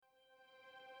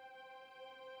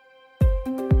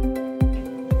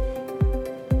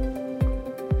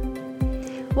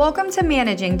Welcome to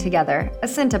Managing Together, a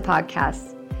Cinta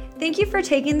podcast. Thank you for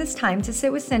taking this time to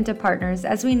sit with Cinta partners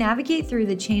as we navigate through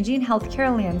the changing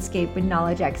healthcare landscape with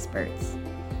knowledge experts.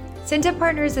 Cinta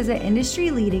Partners is an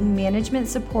industry-leading management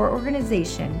support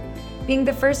organization, being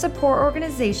the first support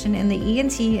organization in the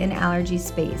ENT and allergy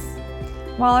space.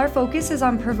 While our focus is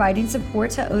on providing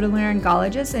support to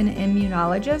otolaryngologists and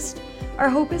immunologists, our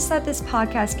hope is that this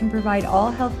podcast can provide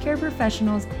all healthcare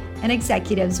professionals and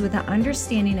executives with an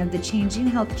understanding of the changing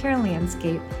healthcare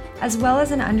landscape, as well as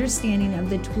an understanding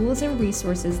of the tools and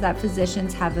resources that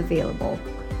physicians have available.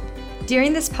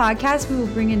 During this podcast, we will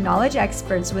bring in knowledge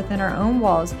experts within our own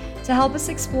walls to help us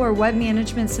explore what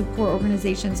management support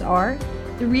organizations are,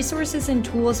 the resources and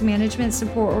tools management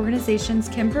support organizations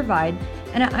can provide,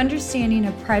 and an understanding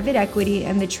of private equity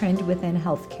and the trend within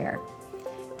healthcare.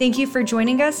 Thank you for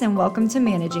joining us and welcome to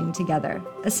Managing Together,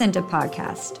 a Cinta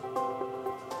podcast.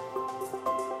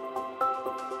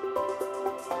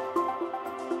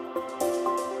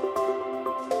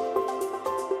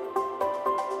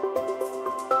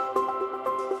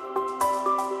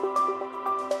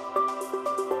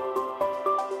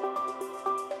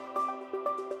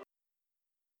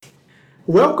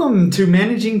 Welcome to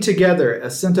Managing Together, a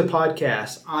Cinta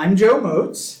podcast. I'm Joe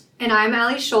Moats. And I'm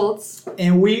Allie Schultz.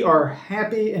 And we are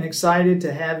happy and excited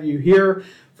to have you here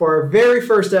for our very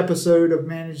first episode of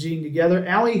Managing Together.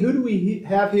 Allie, who do we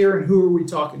have here and who are we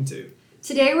talking to?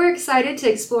 Today we're excited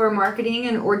to explore marketing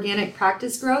and organic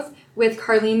practice growth with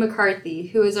Carleen McCarthy,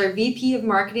 who is our VP of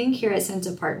Marketing here at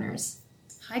Cinta Partners.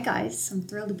 Hi guys, I'm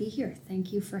thrilled to be here.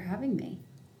 Thank you for having me.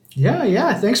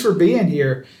 Yeah, thanks for being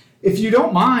here. If you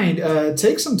don't mind,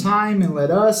 take some time and let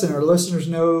us and our listeners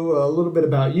know a little bit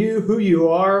about you, who you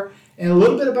are, and a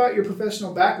little bit about your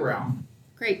professional background.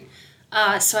 Great.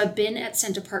 So I've been at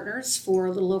Cinta Partners for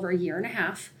a little over a year and a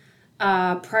half.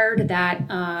 Prior to that,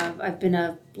 I've been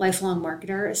a lifelong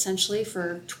marketer essentially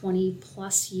for 20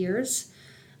 plus years.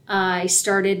 I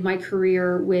started my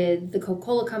career with the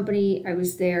Coca-Cola Company. I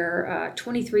was there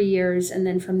 23 years, and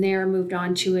then from there moved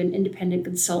on to an independent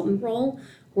consultant role,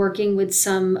 working with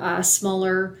some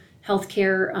smaller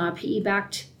healthcare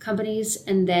PE-backed companies,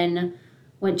 and then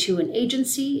went to an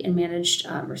agency and managed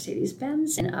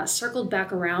Mercedes-Benz, and circled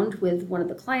back around with one of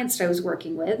the clients that I was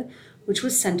working with, which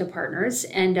was Cinta Partners,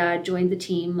 and joined the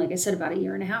team, like I said, about a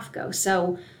year and a half ago.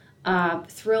 So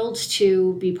thrilled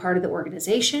to be part of the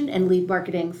organization and lead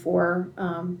marketing for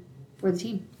the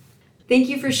team. Thank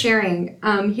you for sharing.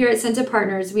 Here at Cinta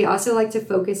Partners, we also like to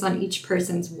focus on each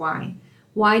person's why.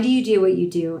 Why do you do what you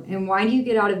do? And why do you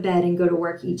get out of bed and go to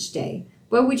work each day?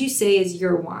 What would you say is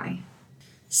your why?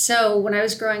 So when I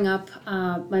was growing up,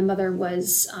 my mother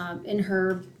was in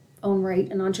her own right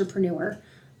an entrepreneur.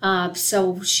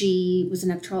 So she was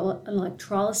an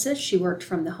electrolysis. She worked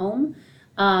from the home.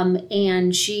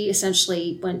 And she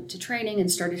essentially went to training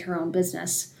and started her own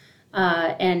business.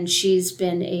 And she's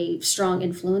been a strong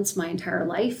influence my entire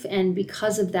life. And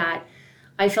because of that,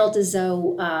 I felt as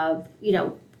though,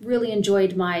 really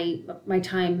enjoyed my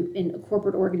time in a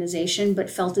corporate organization, but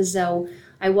felt as though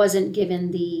I wasn't given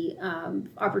the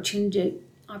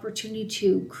opportunity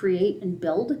to create and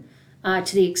build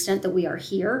to the extent that we are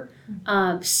here.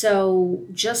 So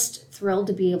just thrilled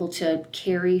to be able to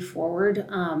carry forward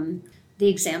the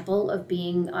example of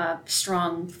being a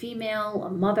strong female,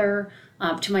 a mother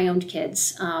to my own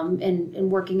kids, and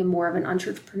working in more of an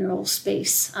entrepreneurial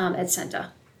space at Cinta.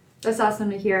 That's awesome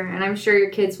to hear, and I'm sure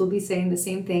your kids will be saying the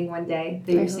same thing one day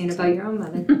that you're saying about your own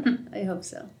mother. I hope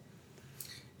so.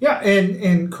 Yeah,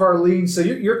 and Carleen, so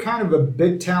you're kind of a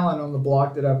big talent on the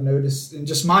block that I've noticed in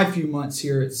just my few months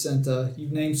here at Cinta.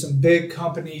 You've named some big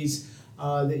companies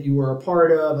that you were a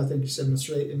part of. I think you said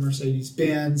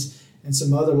Mercedes-Benz and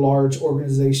some other large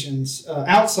organizations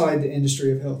outside the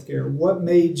industry of healthcare. What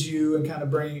made you and kind of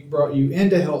brought you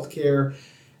into healthcare?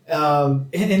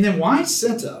 And then why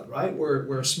Cinta, right?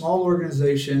 We're a small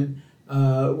organization.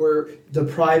 We're the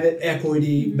private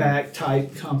equity-backed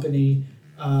type company.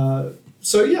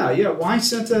 So why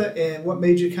Cinta, and what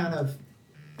made you kind of,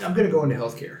 I'm going to go into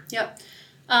healthcare. Yep.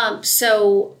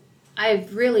 So I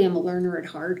really am a learner at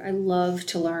heart. I love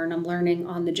to learn. I'm learning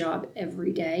on the job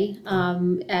every day.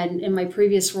 And in my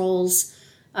previous roles,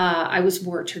 I was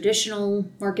more traditional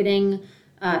marketing,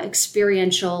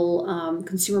 experiential,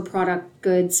 consumer product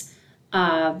goods,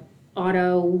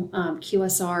 auto,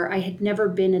 QSR. I had never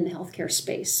been in the healthcare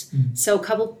space. Mm-hmm. So a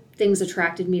couple things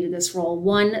attracted me to this role.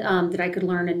 One, that I could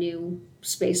learn a new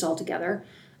space altogether.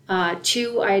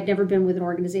 Two, I had never been with an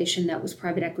organization that was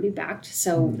private equity backed.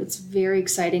 So it's very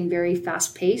exciting, very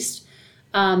fast paced.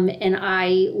 And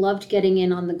I loved getting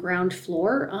in on the ground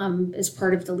floor as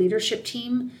part of the leadership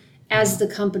team as the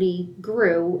company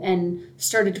grew and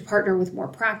started to partner with more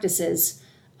practices,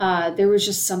 there was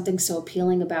just something so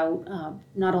appealing about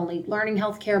not only learning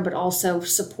healthcare, but also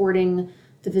supporting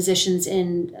the physicians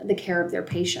in the care of their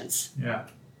patients. Yeah.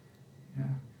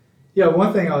 Yeah,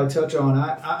 one thing I would touch on,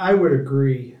 I would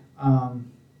agree.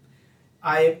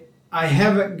 I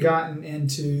haven't gotten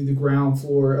into the ground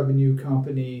floor of a new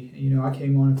company. I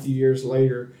came on a few years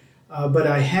later, but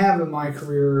I have in my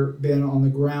career been on the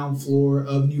ground floor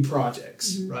of new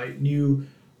projects, right? New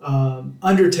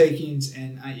undertakings,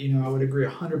 and I would agree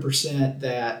 100%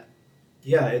 that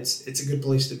it's a good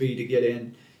place to be to get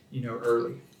in,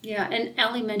 early. Yeah, and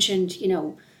Allie mentioned,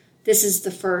 this is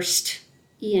the first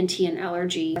ENT and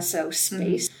allergy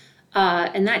space,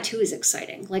 and that too is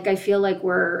exciting. Like I feel like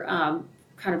we're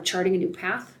kind of charting a new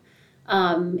path,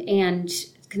 and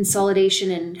consolidation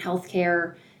in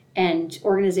healthcare and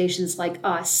organizations like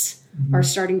us are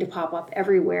starting to pop up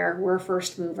everywhere. We're a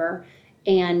first mover,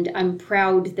 and I'm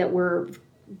proud that we're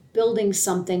building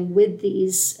something with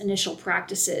these initial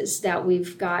practices that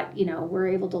we've got. We're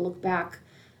able to look back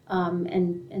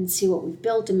and see what we've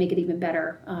built and make it even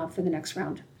better for the next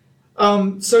round.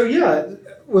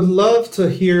 Would love to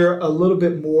hear a little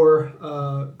bit more,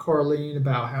 Carleen,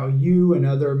 about how you and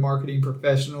other marketing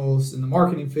professionals in the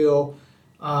marketing field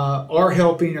are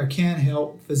helping or can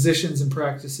help physicians and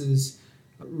practices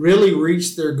really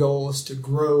reach their goals to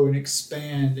grow and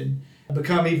expand and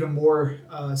become even more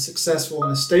successful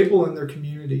and a staple in their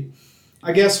community.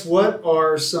 I guess, what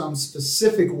are some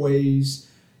specific ways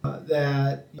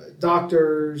that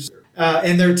doctors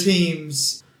and their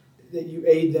teams, that you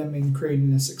aid them in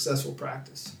creating a successful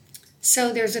practice?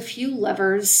 So there's a few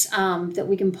levers that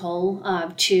we can pull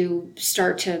to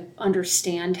start to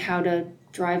understand how to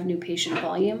drive new patient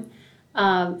volume.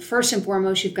 First and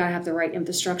foremost, you've got to have the right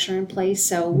infrastructure in place.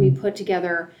 So we put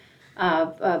together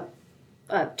a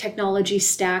technology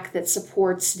stack that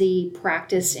supports the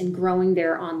practice in growing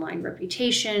their online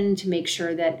reputation, to make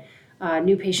sure that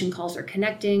new patient calls are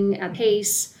connecting at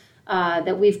pace,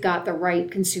 that we've got the right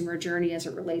consumer journey as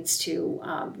it relates to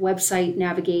website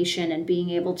navigation and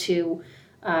being able to,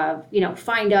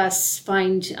 find us,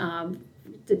 find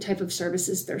the type of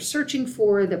services they're searching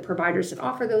for, the providers that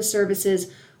offer those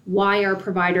services, why our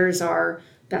providers are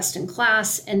best in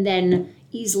class, and then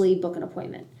easily book an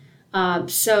appointment.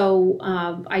 So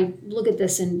I look at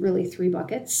this in really three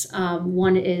buckets.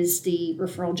 One is the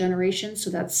referral generation, so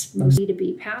that's mostly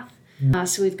B2B path.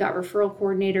 So we've got referral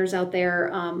coordinators out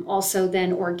there. Also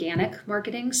then organic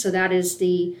marketing. So that is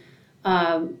the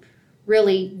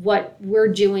really what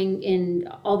we're doing in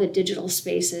all the digital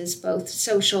spaces, both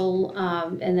social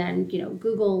and then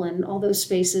Google and all those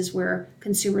spaces where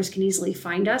consumers can easily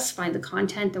find us, find the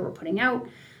content that we're putting out,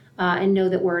 and know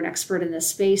that we're an expert in this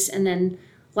space. And then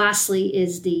lastly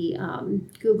is the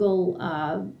Google,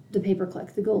 the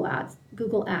pay-per-click, the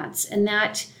Google ads, and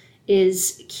that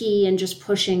is key in just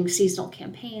pushing seasonal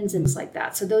campaigns and things like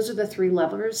that. So those are the three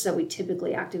levers that we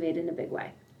typically activate in a big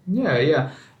way.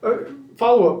 Yeah.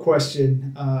 Follow-up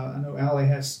question. I know Allie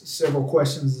has several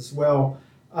questions as well.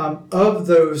 Of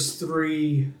those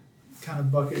three kind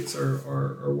of buckets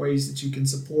or ways that you can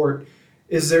support,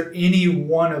 is there any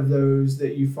one of those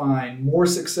that you find more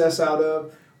success out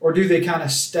of, or do they kind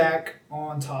of stack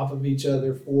on top of each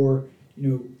other for,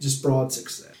 just broad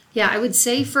success? Yeah, I would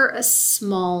say for a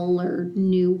smaller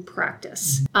new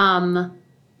practice,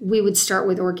 we would start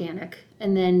with organic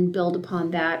and then build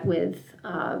upon that with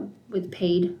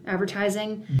paid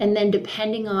advertising. And then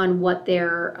depending on what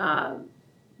their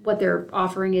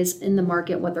offering is in the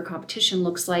market, what their competition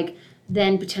looks like,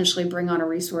 then potentially bring on a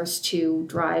resource to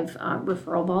drive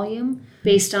referral volume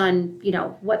based on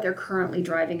what they're currently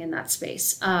driving in that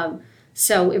space.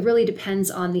 So it really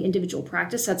depends on the individual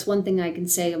practice. That's one thing I can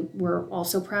say we're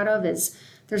also proud of, is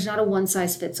there's not a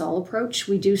one-size-fits-all approach.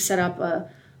 We do set up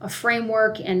a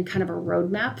framework and kind of a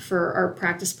roadmap for our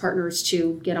practice partners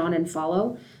to get on and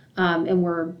follow. And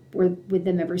we're with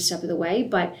them every step of the way.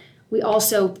 But we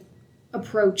also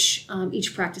approach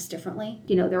each practice differently.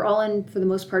 They're all in, for the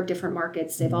most part, different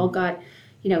markets. They've all got,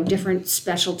 different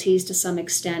specialties to some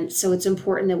extent. So it's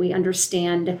important that we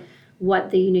understand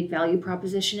what the unique value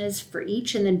proposition is for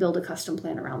each and then build a custom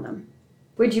plan around them.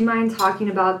 Would you mind talking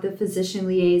about the physician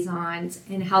liaisons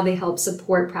and how they help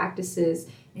support practices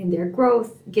in their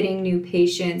growth, getting new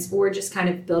patients, or just kind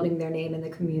of building their name in the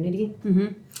community? Mm-hmm.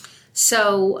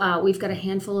 So we've got a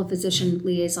handful of physician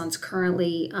liaisons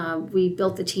currently. We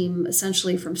built the team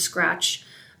essentially from scratch.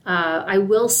 I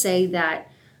will say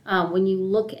that when you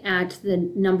look at the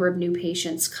number of new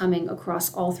patients coming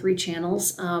across all three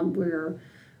channels,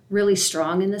 really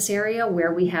strong in this area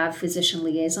where we have physician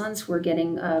liaisons. We're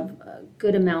getting a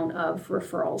good amount of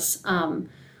referrals.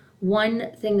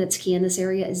 One thing that's key in this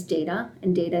area is data,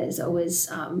 and data is always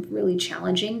really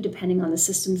challenging depending on the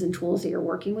systems and tools that you're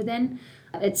working within.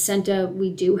 At CENTA,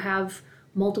 we do have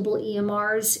multiple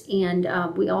EMRs,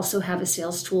 and we also have a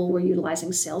sales tool. We're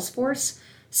utilizing Salesforce.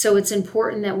 So it's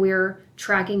important that we're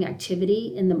tracking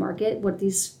activity in the market, what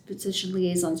these physician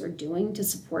liaisons are doing to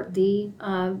support the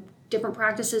different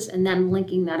practices, and then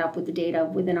linking that up with the data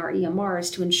within our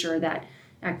EMRs to ensure that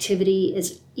activity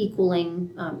is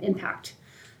equaling impact.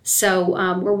 So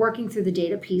we're working through the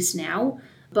data piece now,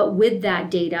 but with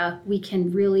that data, we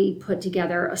can really put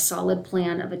together a solid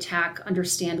plan of attack,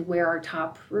 understand where our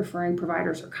top referring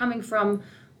providers are coming from,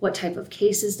 what type of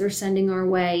cases they're sending our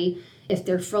way, if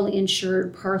they're fully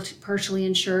insured, partially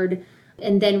insured,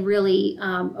 and then really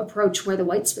approach where the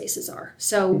white spaces are.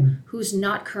 So who's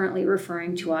not currently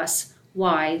referring to us?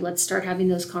 Why? Let's start having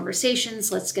those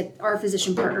conversations. Let's get our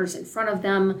physician partners in front of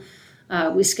them.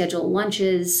 We schedule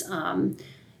lunches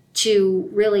to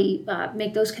really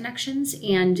make those connections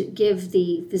and give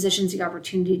the physicians the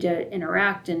opportunity to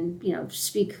interact and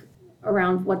speak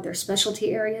around what their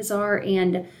specialty areas are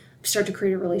and start to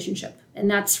create a relationship.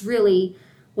 And that's really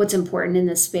what's important in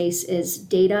this space is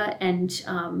data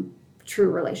and true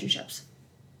relationships.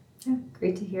 Yeah,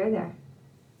 great to hear there.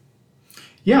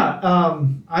 Yeah,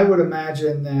 I would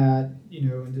imagine that,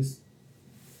 and just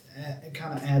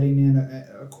kind of adding in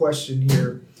a question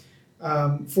here,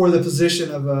 for the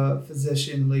position of a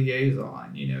physician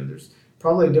liaison, there's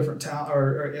probably a different talent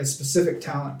or a specific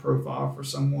talent profile for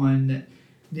someone that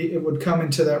it would come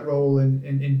into that role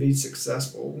and be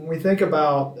successful. When we think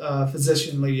about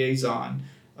physician liaison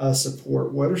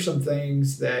support, what are some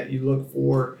things that you look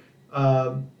for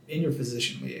in your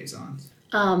physician liaisons?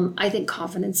 I think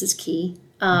confidence is key.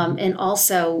 And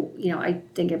also, I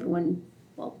think everyone,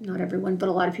 well, not everyone, but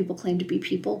a lot of people claim to be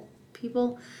people.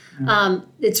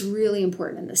 It's really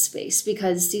important in this space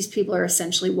because these people are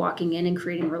essentially walking in and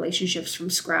creating relationships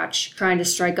from scratch, trying to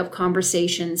strike up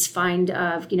conversations, find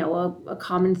a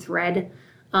common thread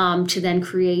to then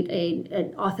create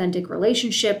an authentic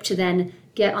relationship, to then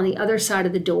get on the other side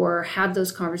of the door, have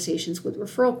those conversations with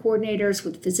referral coordinators,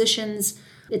 with physicians.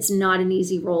 It's not an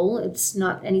easy role. It's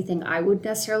not anything I would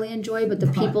necessarily enjoy, but the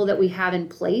people that we have in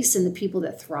place and the people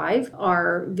that thrive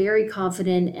are very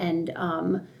confident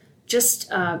and just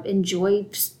enjoy,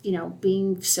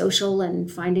 being social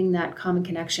and finding that common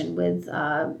connection with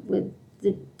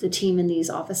the team in these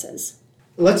offices.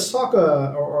 Let's talk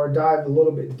or dive a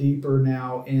little bit deeper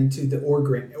now into the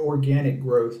organic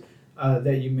growth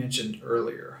that you mentioned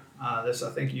earlier. I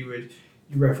think you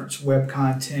referenced web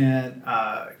content,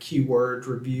 keywords,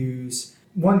 reviews.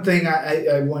 One thing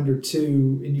I wonder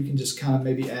too, and you can just kind of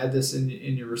maybe add this in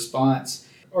your response,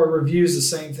 are reviews the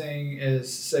same thing as,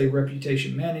 say,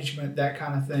 reputation management, that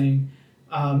kind of thing?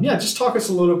 Just talk us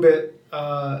a little bit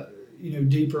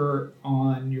deeper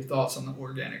on your thoughts on the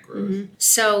organic growth. Mm-hmm.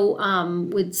 So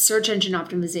with search engine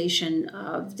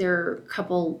optimization, there are a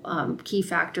couple key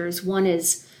factors. One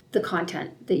is the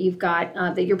content that you've got,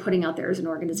 that you're putting out there as an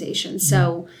organization. Mm-hmm.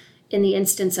 So in the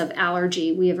instance of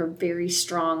allergy, we have a very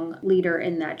strong leader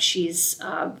in that she's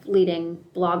leading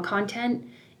blog content.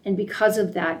 And because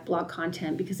of that blog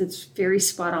content, because it's very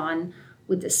spot on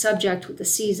with the subject, with the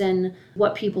season,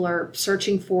 what people are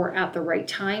searching for at the right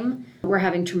time, we're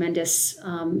having tremendous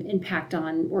impact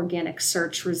on organic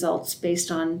search results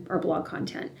based on our blog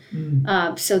content.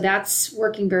 So that's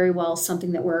working very well,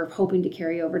 something that we're hoping to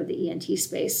carry over to the ENT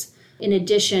space. In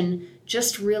addition,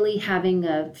 just really having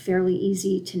a fairly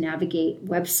easy to navigate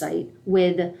website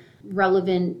with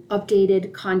relevant,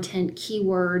 updated content,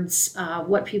 keywords,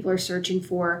 what people are searching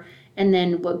for. And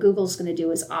then what Google's going to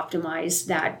do is optimize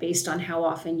that based on how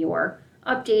often you're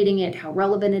updating it, how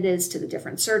relevant it is to the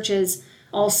different searches.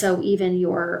 Also, even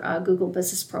your Google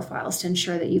business profiles to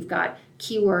ensure that you've got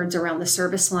keywords around the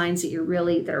service lines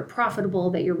that are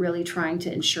profitable, that you're really trying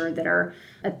to ensure that are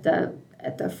at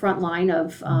the front line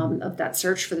of that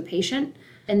search for the patient.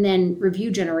 And then review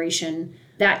generation,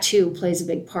 that too plays a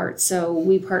big part. So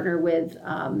we partner with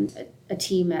a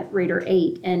team at Raider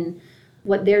 8, and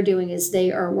what they're doing is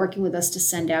they are working with us to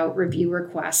send out review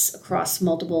requests across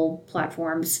multiple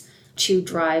platforms to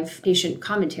drive patient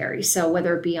commentary. So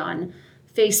whether it be on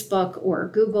Facebook or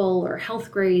Google or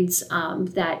Health Grades,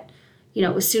 that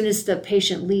as soon as the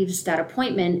patient leaves that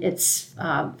appointment, it's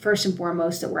first and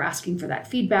foremost that we're asking for that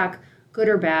feedback, good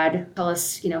or bad. Tell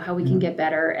us, how we can get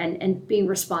better, and being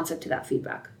responsive to that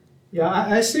feedback. Yeah,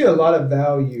 I see a lot of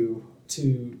value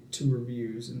to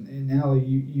reviews, and Allie,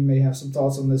 you may have some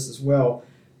thoughts on this as well.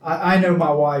 I know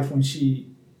my wife, when she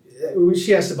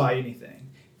she has to buy anything.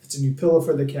 If it's a new pillow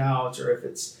for the couch, or if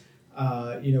it's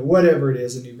whatever it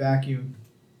is, a new vacuum,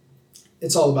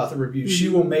 it's all about the review. She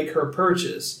will make her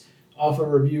purchase off a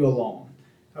review alone.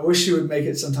 I wish she would make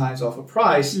it sometimes off a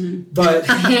price, but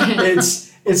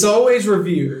it's always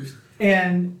reviews.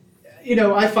 And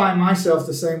I find myself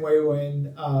the same way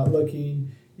when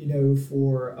looking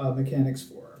for mechanics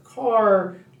for a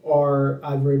car, or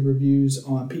I've read reviews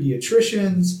on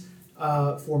pediatricians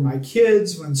for my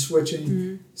kids when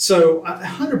switching. So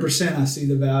 100% I see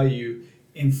the value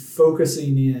in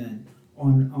focusing in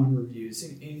on reviews.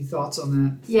 Any thoughts on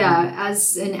that? Yeah,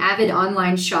 as an avid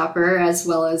online shopper, as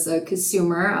well as a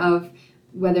consumer of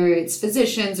whether it's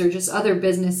physicians or just other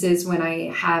businesses, when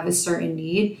I have a certain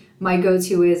need, my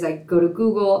go-to is I go to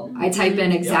Google, I type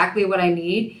in exactly what I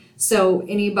need. So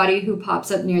anybody who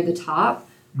pops up near the top,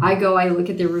 I look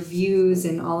at the reviews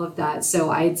and all of that.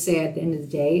 So I'd say at the end of the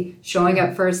day, showing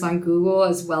up first on Google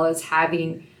as well as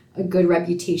having a good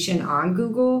reputation on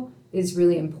Google is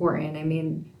really important. I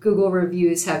mean, Google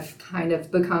reviews have kind of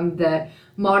become the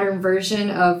modern version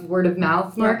of word of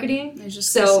mouth marketing. I was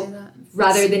just gonna say that.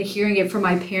 Rather than hearing it from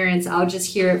my parents, I'll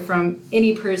just hear it from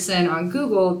any person on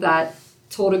Google that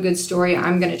told a good story.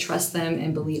 I'm going to trust them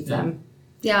and believe them.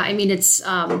 Yeah, I mean, it's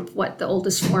the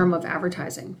oldest form of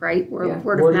advertising, right?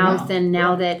 Word of mouth. And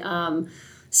now that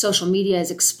social media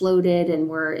has exploded and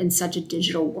we're in such a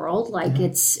digital world,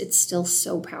 it's still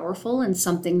so powerful, and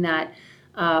something that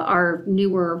our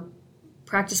newer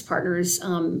practice partners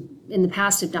in the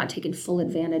past have not taken full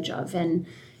advantage of. And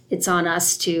it's on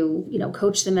us to,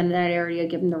 coach them in that area,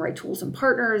 give them the right tools and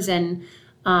partners, and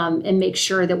make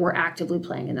sure that we're actively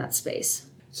playing in that space.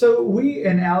 So we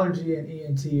in allergy and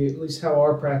ENT, at least how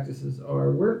our practices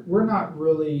are, we're not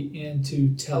really into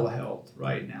telehealth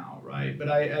right now, right? But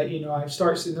I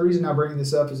start seeing, the reason I bring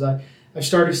this up is I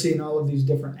started seeing all of these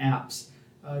different apps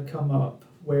come up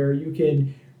where you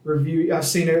can review. I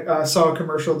saw a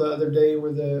commercial the other day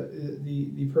where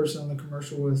the person on the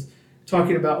commercial was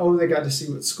talking about, they got to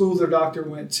see what school their doctor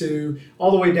went to,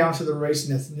 all the way down to the race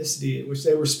and ethnicity, which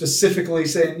they were specifically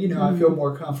saying, I feel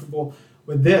more comfortable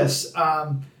with this.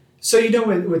 So,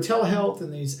 with telehealth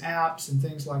and these apps and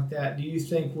things like that, do you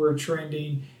think we're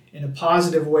trending in a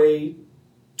positive way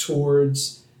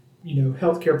towards,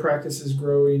 healthcare practices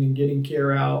growing and getting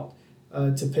care out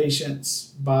to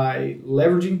patients by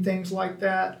leveraging things like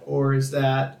that? Or is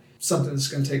that something that's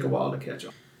going to take a while to catch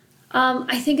on?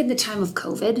 I think in the time of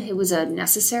COVID, it was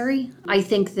necessary. I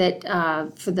think that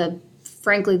for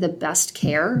the best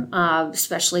care,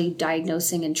 especially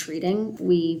diagnosing and treating,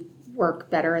 we work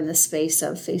better in the space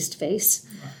of face-to-face.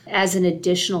 As an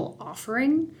additional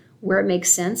offering where it makes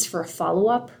sense for a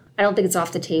follow-up, I don't think it's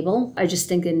off the table. I just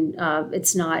think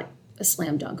it's not a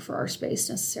slam dunk for our space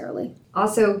necessarily.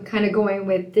 Also, kind of going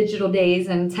with digital days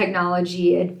and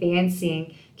technology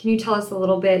advancing, can you tell us a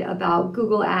little bit about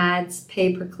Google Ads,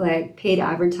 pay-per-click, paid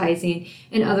advertising,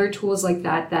 and other tools like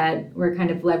that we're kind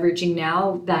of leveraging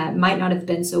now that might not have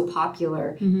been so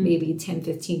popular maybe 10,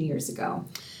 15 years ago?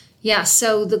 Yeah,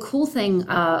 so the cool thing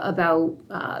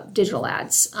about digital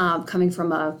ads coming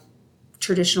from a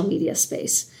traditional media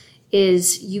space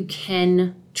is you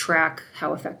can track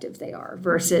how effective they are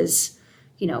versus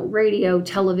radio,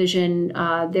 television.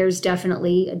 There's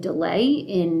definitely a delay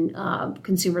in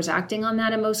consumers acting on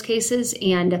that in most cases,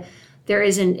 and there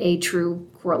isn't a true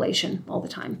correlation all the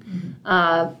time.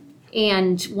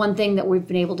 And one thing that we've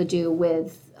been able to do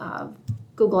with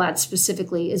Google Ads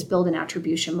specifically is build an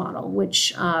attribution model,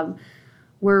 which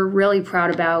we're really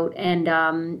proud about, and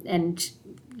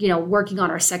working on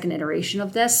our second iteration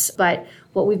of this. But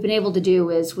what we've been able to do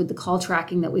is, with the call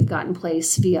tracking that we've got in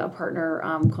place via a partner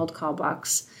called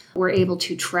Callbox, we're able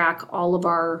to track all of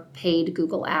our paid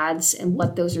Google ads and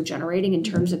what those are generating in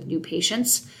terms of new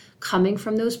patients coming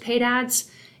from those paid ads.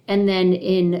 And then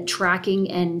in tracking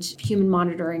and human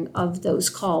monitoring of those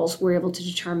calls, we're able to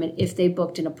determine if they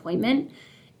booked an appointment.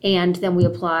 And then we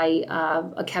apply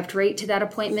a kept rate to that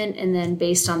appointment. And then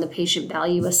based on the patient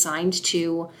value assigned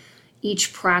to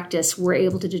each practice, we're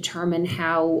able to determine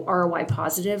how ROI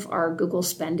positive our Google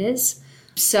spend is.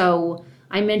 So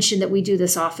I mentioned that we do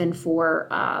this often for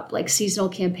like seasonal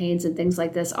campaigns and things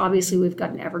like this. Obviously, we've got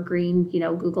an evergreen,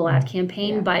 Google ad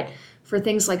campaign, but for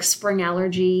things like spring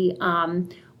allergy,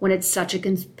 when it's such a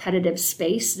competitive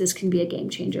space, this can be a game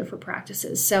changer for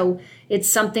practices. So it's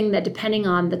something that, depending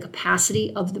on the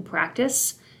capacity of the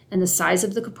practice and the size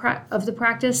of the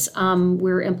practice,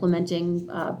 we're implementing,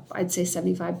 I'd say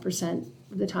 75%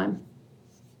 of the time.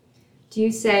 Do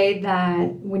you say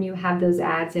that when you have those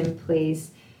ads in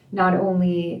place, not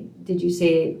only did you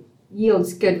say it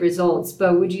yields good results,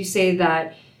 but would you say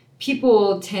that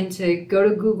people tend to go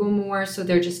to Google more, so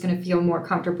they're just going to feel more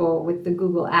comfortable with the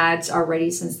Google ads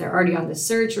already since they're already on the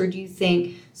search? Or do you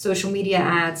think social media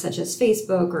ads such as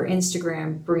Facebook or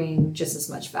Instagram bring just as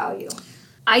much value?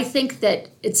 I think that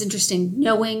it's interesting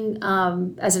knowing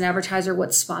as an advertiser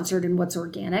what's sponsored and what's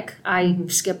organic. I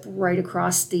skip right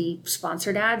across the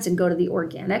sponsored ads and go to the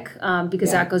organic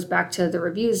because that goes back to the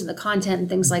reviews and the content and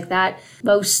things like that.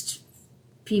 Most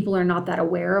people are not that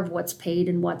aware of what's paid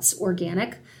and what's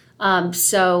organic.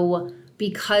 So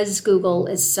because Google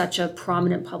is such a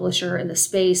prominent publisher in the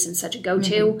space and such a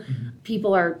go-to,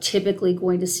 people are typically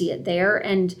going to see it there.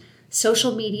 And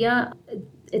social media,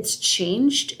 it's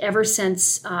changed ever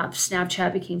since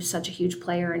Snapchat became such a huge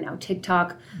player, and now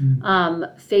TikTok.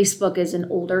 Facebook is an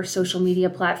older social media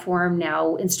platform.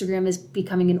 Now Instagram is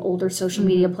becoming an older social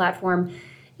media platform.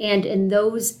 And in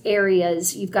those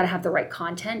areas, you've got to have the right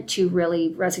content to really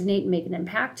resonate and make an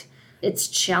impact. It's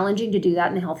challenging to do that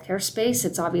in the healthcare space.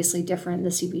 It's obviously different in the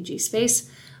CPG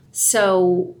space.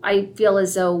 So I feel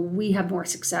as though we have more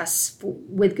success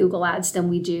with Google ads than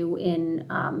we do in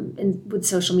with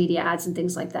social media ads and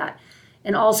things like that.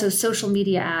 And also social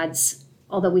media ads,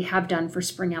 although we have done for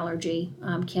spring allergy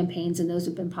campaigns, and those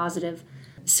have been positive.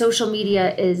 Social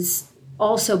media is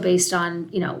also based on,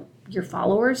 your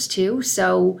followers too.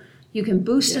 So you can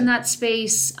boost in that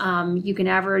space. You can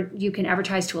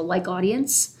advertise to a like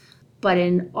audience. But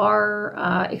in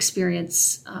our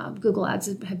experience, Google ads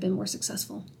have been more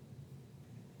successful.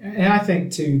 And I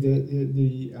think too,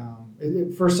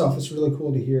 first off, it's really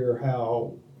cool to hear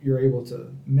how you're able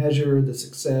to measure the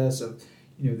success of,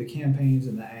 the campaigns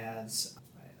and the ads.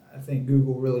 I think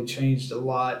Google really changed a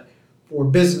lot for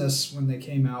business when they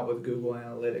came out with Google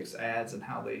Analytics ads and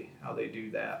how they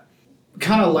do that.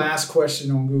 Kind of last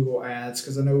question on Google ads,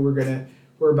 because I know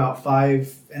we're about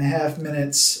 5.5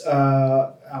 minutes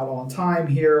out on time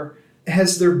here.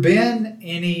 Has there been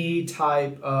any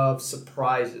type of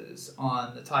surprises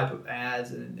on the type of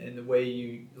ads and the way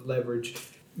you leverage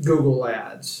Google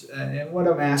ads? And what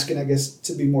I'm asking, I guess,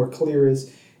 to be more clear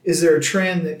is there a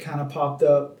trend that kind of popped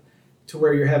up to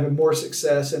where you're having more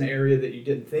success in an area that you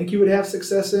didn't think you would have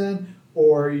success in,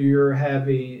 or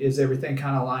is everything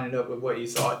kind of lining up with what you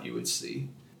thought you would see?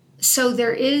 So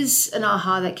there is an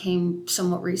aha that came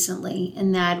somewhat recently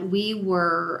in that we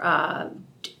were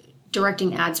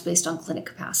directing ads based on clinic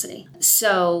capacity.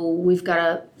 So we've got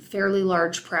a fairly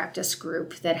large practice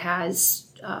group that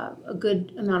has a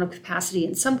good amount of capacity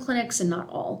in some clinics and not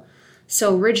all.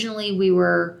 So originally we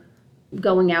were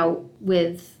going out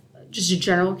with just a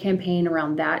general campaign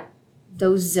around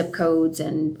those zip codes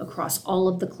and across all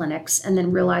of the clinics, and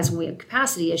then realizing we have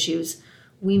capacity issues,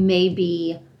 we may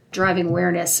be driving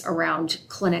awareness around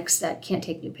clinics that can't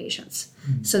take new patients.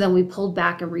 So then we pulled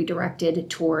back and redirected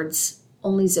towards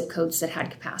only zip codes that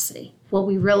had capacity. What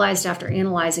we realized after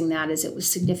analyzing that is it was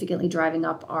significantly driving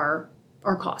up our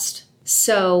cost.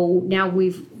 So now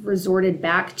we've resorted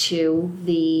back to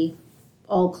the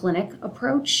all clinic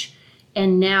approach,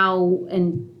 and now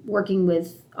working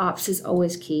with ops is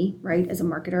always key, right, as a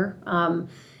marketer.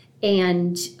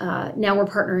 And now we're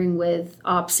partnering with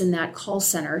ops in that call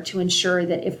center to ensure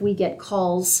that if we get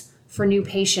calls for new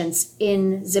patients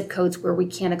in zip codes where we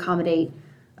can't accommodate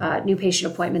new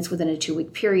patient appointments within a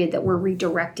 2-week period, that we're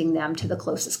redirecting them to the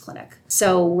closest clinic.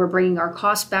 So we're bringing our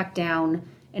costs back down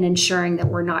and ensuring that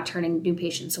we're not turning new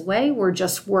patients away. We're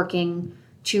just working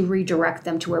to redirect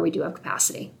them to where we do have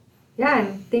capacity. Yeah,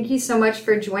 and thank you so much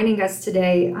for joining us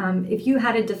today. If you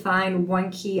had to define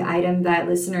one key item that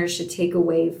listeners should take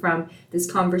away from this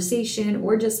conversation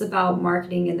or just about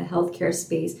marketing in the healthcare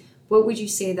space, what would you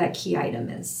say that key item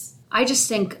is? I just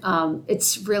think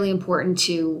it's really important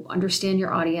to understand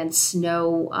your audience,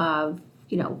 know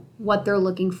what they're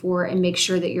looking for, and make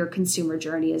sure that your consumer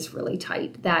journey is really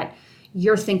tight, that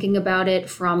you're thinking about it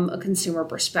from a consumer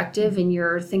perspective and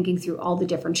you're thinking through all the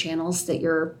different channels that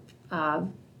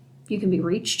you can be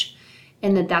reached,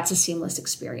 and that's a seamless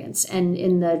experience. And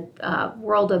in the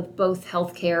world of both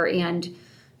healthcare and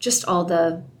just all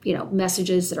the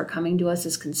messages that are coming to us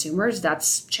as consumers,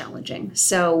 that's challenging.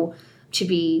 So to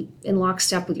be in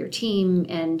lockstep with your team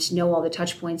and know all the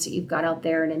touch points that you've got out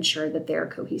there and ensure that they're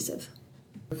cohesive.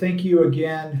 Thank you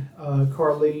again,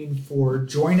 Carleen, for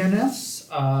joining us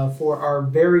for our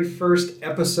very first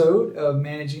episode of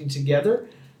Managing Together.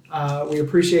 We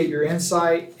appreciate your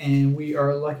insight, and we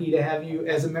are lucky to have you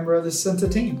as a member of the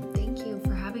Cinta team. Thank you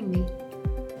for having me.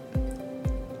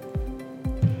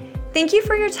 Thank you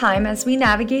for your time as we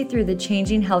navigate through the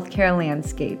changing healthcare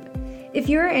landscape. If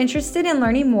you are interested in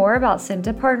learning more about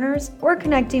Cinta Partners or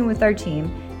connecting with our team,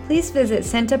 please visit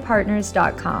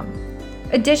cintapartners.com.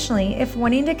 Additionally, if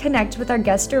wanting to connect with our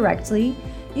guests directly,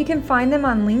 You can find them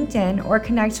on LinkedIn or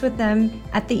connect with them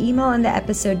at the email in the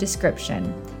episode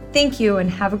description. Thank you and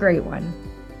have a great one.